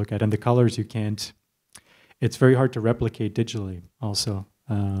fascinating to look at. And the colors it's very hard to replicate digitally also.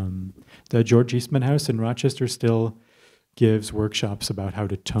 The George Eastman House in Rochester still gives workshops about how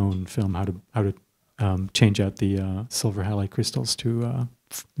to tone film, how to change out the silver halide crystals to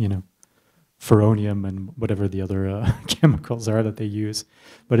ferronium and whatever the other chemicals are that they use.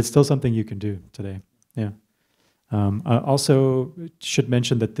 But it's still something you can do today. Yeah. Also, should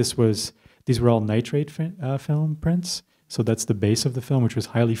mention that these were all nitrate film prints. So that's the base of the film, which was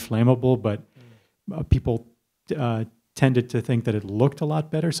highly flammable, but people tended to think that it looked a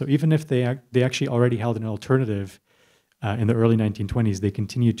lot better. So even if they actually already held an alternative in the early 1920s, they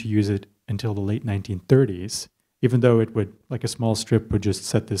continued to use it until the late 1930s, even though it would, like a small strip, would just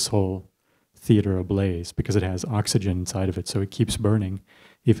set this whole theater ablaze because it has oxygen inside of it, so it keeps burning,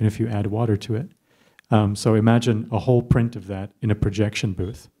 even if you add water to it. So imagine a whole print of that in a projection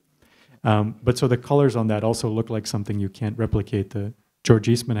booth. But so the colors on that also look like something you can't replicate. The George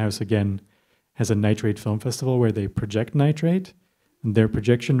Eastman House, again, has a nitrate film festival where they project nitrate. And their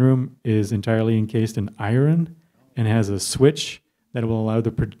projection room is entirely encased in iron and has a switch that will allow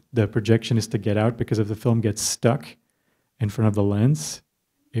the projectionist to get out, because if the film gets stuck in front of the lens,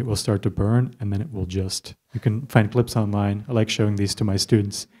 it will start to burn, and then it will just... You can find clips online. I like showing these to my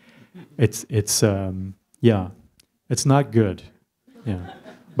students. It's not good, yeah,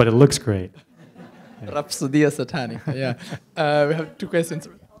 but it looks great. Yeah. Rapsodia Satanica, yeah. We have 2 questions.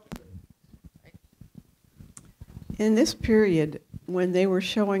 In this period, when they were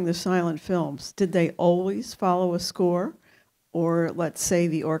showing the silent films, did they always follow a score? Or let's say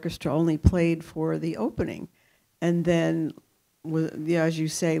the orchestra only played for the opening, and then, as you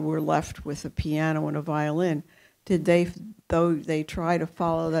say, we're left with a piano and a violin. Did they try to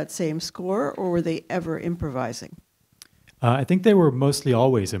follow that same score, or were they ever improvising? I think they were mostly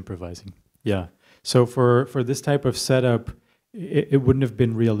always improvising, yeah. So for this type of setup, it wouldn't have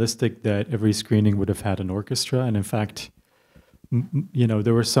been realistic that every screening would have had an orchestra. And in fact,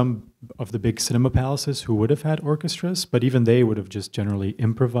 there were some of the big cinema palaces who would have had orchestras, but even they would have just generally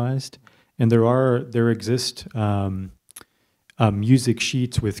improvised. And there exist music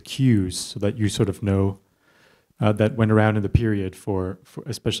sheets with cues so that you sort of know that went around in the period for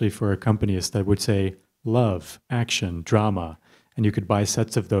especially for accompanists that would say love, action, drama, and you could buy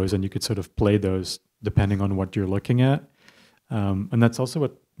sets of those and you could sort of play those depending on what you're looking at. And that's also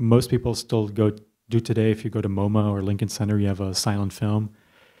what most people still do today. If you go to MoMA or Lincoln Center, you have a silent film.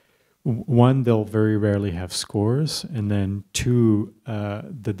 one, they'll very rarely have scores, and then two,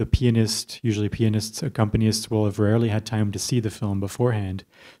 the pianist, usually pianists, accompanists, will have rarely had time to see the film beforehand,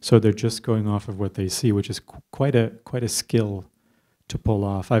 so they're just going off of what they see, which is quite a skill to pull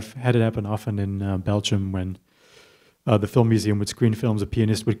off. I've had it happen often in Belgium when the film museum would screen films. A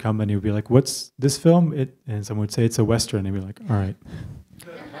pianist would come and he would be like, "What's this film?" And someone would say it's a Western, and he'd be like, "All right,"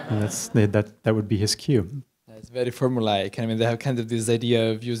 and that would be his cue. It's very formulaic. I mean, they have kind of this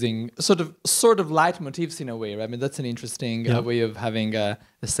idea of using sort of leitmotifs in a way, right? I mean, that's an interesting way of having a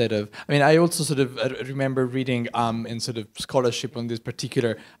set of. I mean, I also sort of remember reading in sort of scholarship on this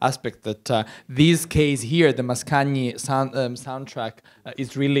particular aspect that this case here, the Mascagni soundtrack,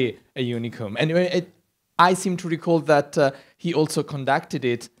 is really a unicum. And I seem to recall that he also conducted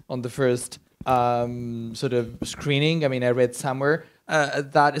it on the first sort of screening. I mean, I read somewhere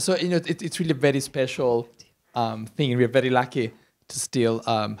that so it's really very special. Thing, and we're very lucky to still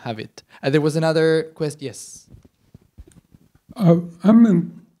have it. There was another question. Yes. I'm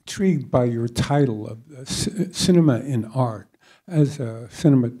intrigued by your title of cinema in art. As a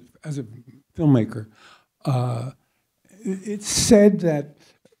filmmaker, it's said that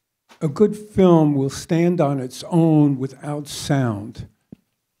a good film will stand on its own without sound.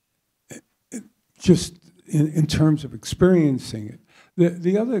 Just in terms of experiencing it.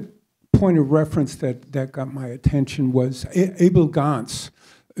 The other point of reference that got my attention was Abel Gance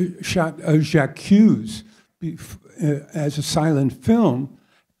shot J'accuse as a silent film,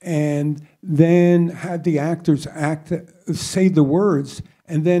 and then had the actors say the words,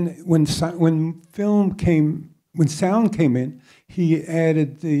 and then when sound came in, he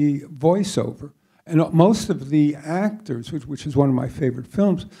added the voiceover, and most of the actors, which is one of my favorite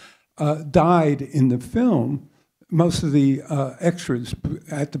films, died in the film. Most of the extras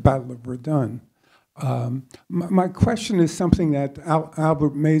at the Battle of Verdun. My question is something that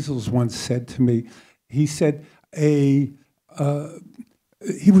Albert Maysles once said to me. He said he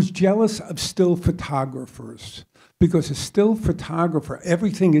was jealous of still photographers because a still photographer,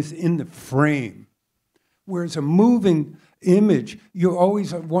 everything is in the frame, whereas a moving image, you're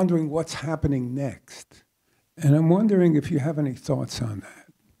always wondering what's happening next. And I'm wondering if you have any thoughts on that.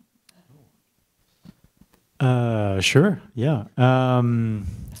 Sure. Yeah. I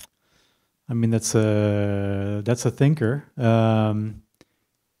mean, that's a thinker.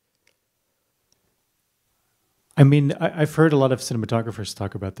 I mean, I've heard a lot of cinematographers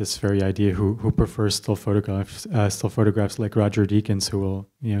talk about this very idea who prefer still photographs like Roger Deakins, who will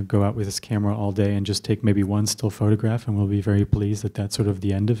go out with his camera all day and just take maybe one still photograph, and will be very pleased that that's sort of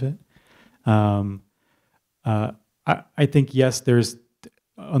the end of it. I think yes, there's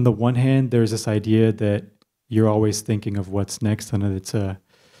on the one hand there's this idea that you're always thinking of what's next, and it's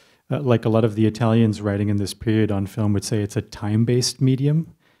like a lot of the Italians writing in this period on film would say it's a time-based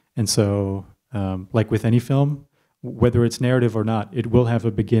medium. And so, like with any film, whether it's narrative or not, it will have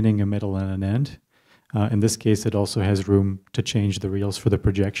a beginning, a middle, and an end. In this case, it also has room to change the reels for the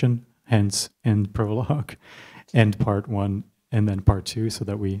projection, hence end prologue, end part one, and then part two, so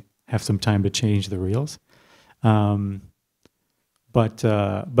that we have some time to change the reels. But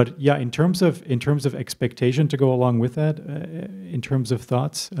yeah, in terms of expectation to go along with that, in terms of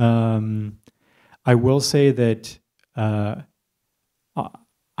thoughts, I will say that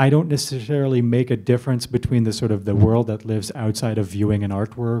I don't necessarily make a difference between the sort of the world that lives outside of viewing an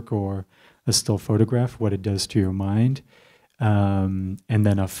artwork or a still photograph, what it does to your mind, and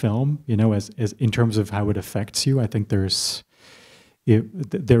then a film. As in terms of how it affects you, I think there is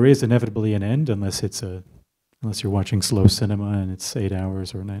inevitably an end, unless you're watching slow cinema and it's 8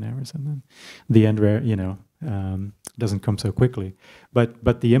 hours or 9 hours, and then the end, doesn't come so quickly.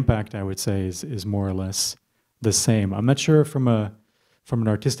 But the impact, I would say, is more or less the same. I'm not sure from an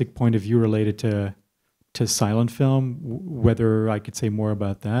artistic point of view related to silent film whether I could say more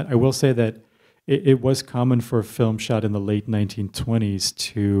about that. I will say that it was common for film shot in the late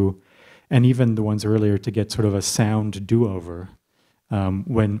 1920s and even the ones earlier, to get sort of a sound do-over.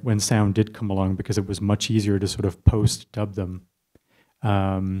 When sound did come along, because it was much easier to sort of post-dub them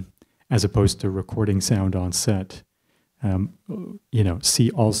as opposed to recording sound on set.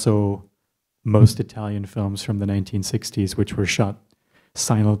 See also most Italian films from the 1960s, which were shot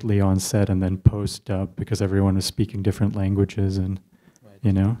silently on set and then post-dub because everyone was speaking different languages, and right.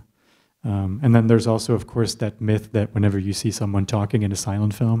 And then there's also, of course, that myth that whenever you see someone talking in a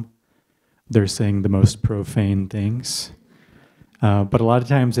silent film, they're saying the most profane things. But a lot of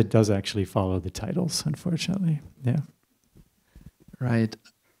times it does actually follow the titles, unfortunately. Yeah. Right.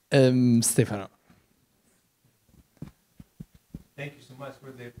 Stefano. Thank you so much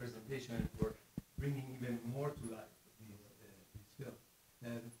for the presentation and for bringing even more to life this film.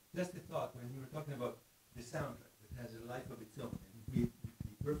 just a thought when you were talking about the soundtrack that has a life of its own, and we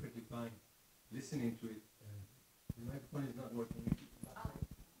perfectly fine listening to it. The microphone is not working.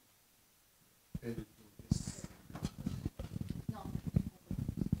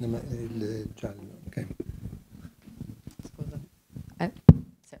 No, il giallo. Okay.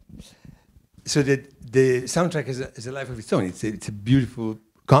 So the soundtrack is a life of its own. It's a beautiful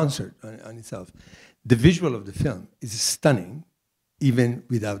concert on itself. The visual of the film is stunning, even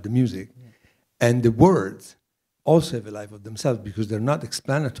without the music. And the words also have a life of themselves because they're not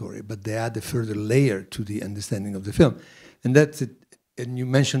explanatory, but they add a further layer to the understanding of the film. And that's it. And you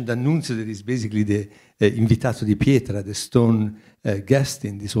mentioned D'Annunzio, that is basically the invitato di pietra, the stone guest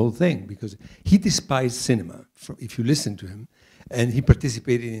in this whole thing, because he despised cinema, if you listen to him. And he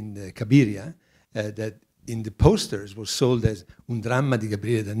participated in the Cabiria, that in the posters was sold as un dramma di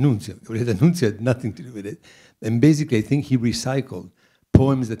Gabriele D'Annunzio. Gabriele D'Annunzio had nothing to do with it. And basically, I think he recycled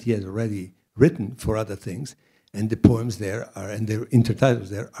poems that he had already written for other things. And the poems there are, and their intertitles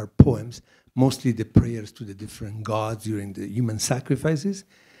there are poems, mostly the prayers to the different gods during the human sacrifices.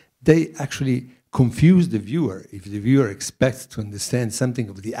 They actually confuse the viewer if the viewer expects to understand something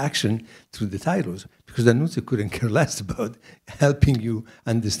of the action through the titles, because D'Annunzio couldn't care less about helping you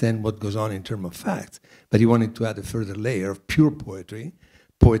understand what goes on in terms of facts. But he wanted to add a further layer of pure poetry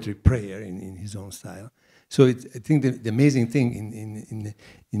prayer in his own style. So I think the amazing thing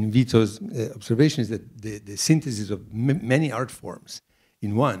in Vito's observation is that the synthesis of many art forms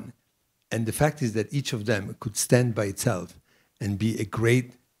in one, and the fact is that each of them could stand by itself and be a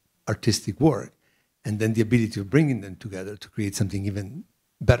great artistic work, and then the ability of bringing them together to create something even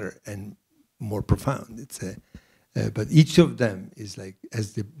better and more profound. But each of them is like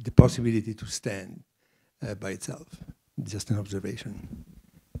has the possibility to stand by itself. Just an observation.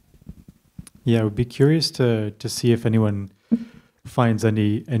 Yeah, I would be curious to see if anyone finds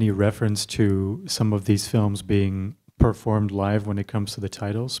any reference to some of these films being performed live when it comes to the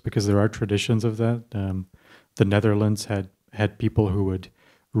titles, because there are traditions of that. The Netherlands had people who would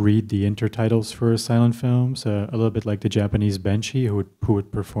read the intertitles for silent films, a little bit like the Japanese Benshi who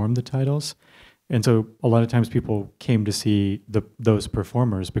would perform the titles. And so a lot of times people came to see those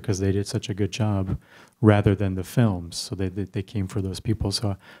performers because they did such a good job rather than the films. So they came for those people.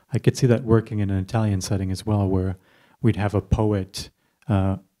 So I could see that working in an Italian setting as well, where we'd have a poet,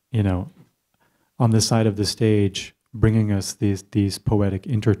 on the side of the stage bringing us these poetic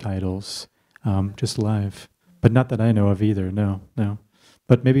intertitles just live. But not that I know of either, no.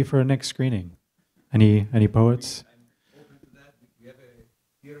 But maybe for a next screening. Any poets?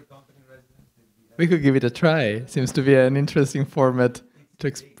 We could give it a try. Seems to be an interesting format to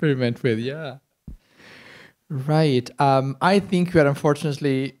experiment with, yeah. Right. I think we are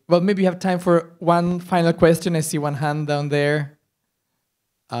unfortunately... Well, maybe you have time for one final question. I see one hand down there.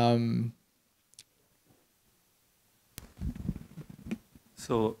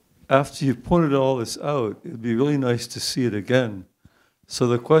 So after you pointed all this out, it'd be really nice to see it again. So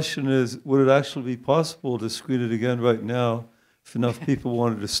the question is, would it actually be possible to screen it again right now if enough people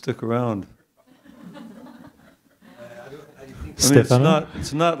wanted to stick around? I mean,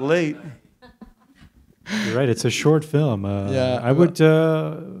 it's not late. You're right, it's a short film. I would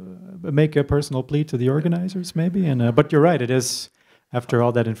make a personal plea to the organizers, maybe. But you're right, it is, after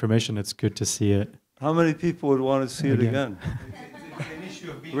all that information, it's good to see it. How many people would want to see it again?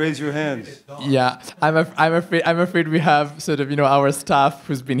 Raise your hands. Yeah, I'm afraid we have sort of our staff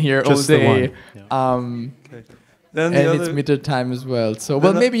who's been here just all day. The one. Okay. Then and it's metered time as well. So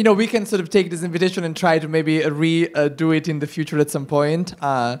maybe we can sort of take this invitation and try to maybe redo it in the future at some point.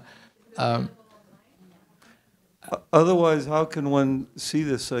 Otherwise, how can one see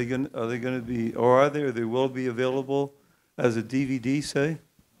this? Are they going to be, or they will be available as a DVD, say?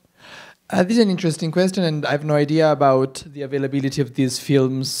 This is an interesting question, and I have no idea about the availability of these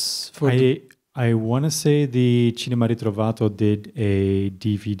films. I want to say the Cinema Ritrovato did a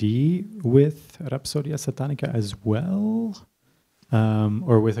DVD with Rapsodia Satanica as well,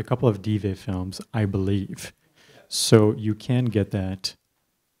 or with a couple of Dive films, I believe. So you can get that.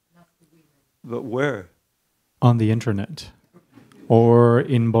 But where? On the internet or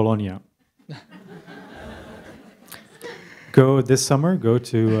in Bologna. Go this summer, go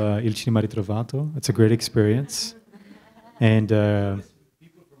to Il Cinema Ritrovato. It's a great experience. And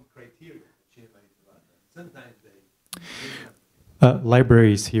people from Criteria, Cinema Ritrovato, sometimes they...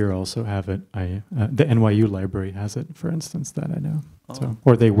 libraries here also have it. The NYU library has it, for instance, that I know. Oh. So,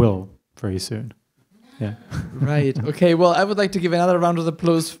 or they will very soon. Yeah. Right. Okay. Well, I would like to give another round of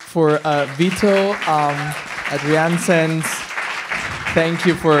applause for Vito Adriaensens. Thank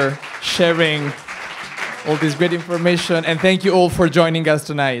you for sharing all this great information, and thank you all for joining us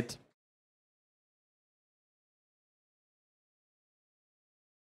tonight.